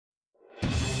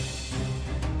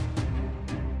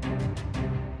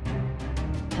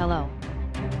Hello.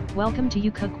 Welcome to You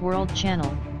Cook World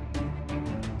channel.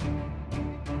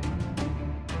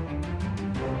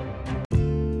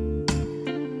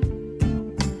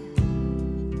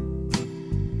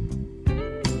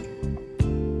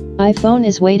 iPhone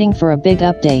is waiting for a big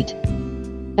update.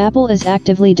 Apple is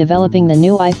actively developing the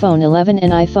new iPhone 11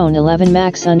 and iPhone 11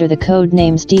 Max under the code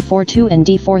names D42 and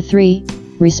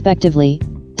D43, respectively,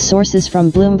 sources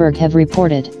from Bloomberg have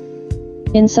reported.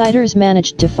 Insiders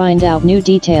managed to find out new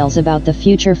details about the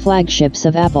future flagships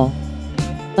of Apple.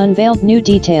 Unveiled new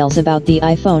details about the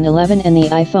iPhone 11 and the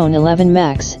iPhone 11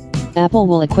 Max. Apple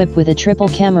will equip with a triple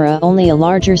camera only a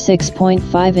larger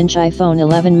 6.5-inch iPhone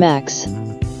 11 Max.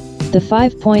 The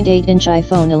 5.8-inch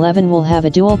iPhone 11 will have a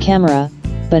dual camera,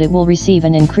 but it will receive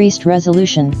an increased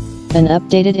resolution, an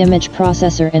updated image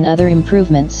processor and other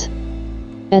improvements.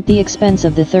 At the expense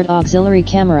of the third auxiliary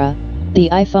camera, the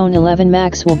iPhone 11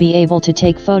 Max will be able to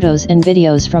take photos and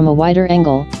videos from a wider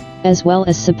angle, as well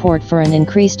as support for an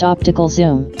increased optical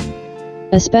zoom.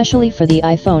 Especially for the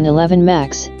iPhone 11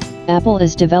 Max, Apple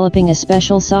is developing a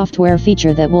special software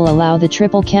feature that will allow the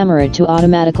triple camera to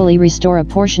automatically restore a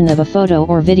portion of a photo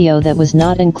or video that was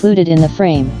not included in the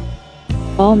frame.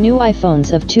 All new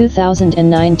iPhones of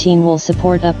 2019 will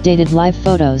support updated live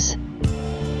photos.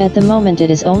 At the moment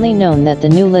it is only known that the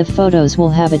new live photos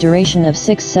will have a duration of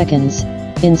 6 seconds,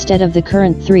 instead of the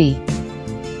current 3.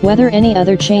 Whether any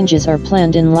other changes are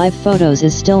planned in live photos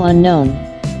is still unknown.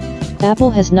 Apple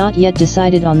has not yet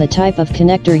decided on the type of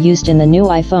connector used in the new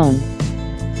iPhone.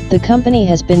 The company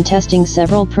has been testing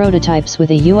several prototypes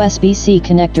with a USB-C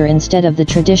connector instead of the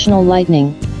traditional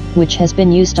Lightning, which has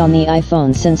been used on the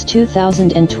iPhone since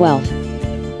 2012.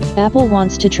 Apple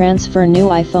wants to transfer new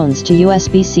iPhones to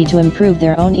USB-C to improve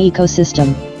their own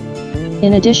ecosystem.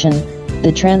 In addition,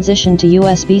 the transition to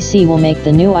USB-C will make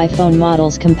the new iPhone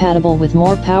models compatible with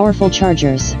more powerful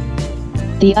chargers.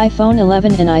 The iPhone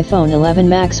 11 and iPhone 11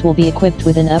 Max will be equipped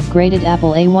with an upgraded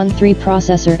Apple A13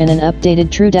 processor and an updated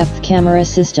TrueDepth camera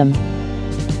system.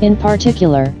 In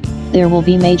particular, there will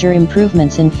be major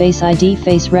improvements in Face ID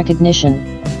face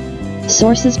recognition.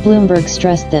 Sources Bloomberg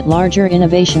stressed that larger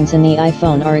innovations in the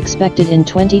iPhone are expected in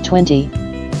 2020.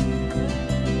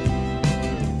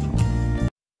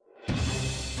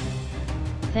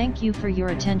 Thank you for your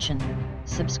attention.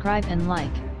 Subscribe and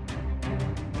like.